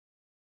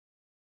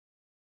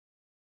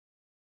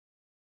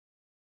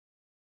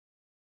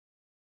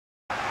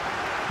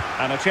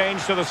And a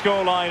change to the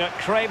scoreline at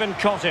Craven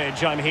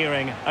Cottage, I'm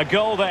hearing. A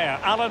goal there.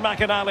 Alan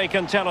McInally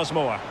can tell us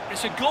more.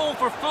 It's a goal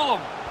for Fulham.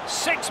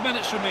 6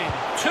 minutes remaining.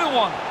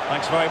 2-1.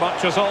 Thanks very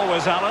much as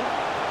always, Alan.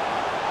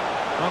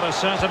 Well, they're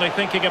certainly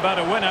thinking about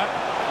a winner.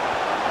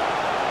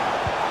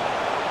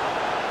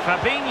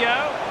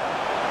 Fabinho.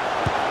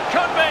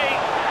 Could be.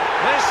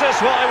 This is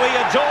why we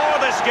adore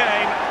this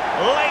game.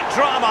 Late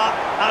drama,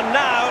 and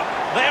now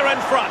they're in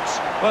front.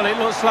 Well, it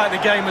looks like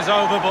the game was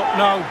over, but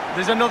no,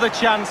 there's another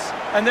chance.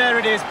 And there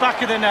it is,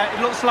 back of the net.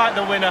 It looks like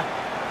the winner.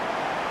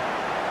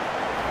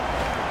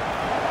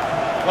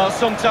 Well,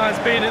 sometimes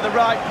being at the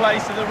right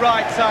place at the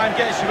right time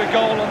gets you a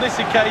goal. On this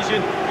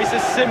occasion, it's a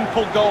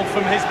simple goal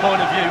from his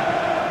point of view.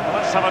 Well,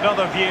 let's have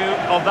another view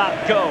of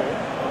that goal.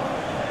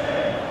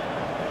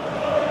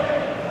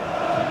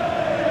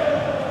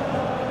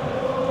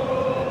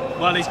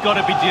 Well, he's got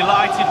to be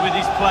delighted with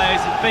his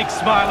players. A big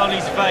smile on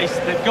his face.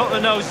 They've got the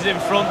noses in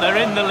front. They're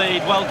in the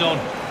lead. Well done.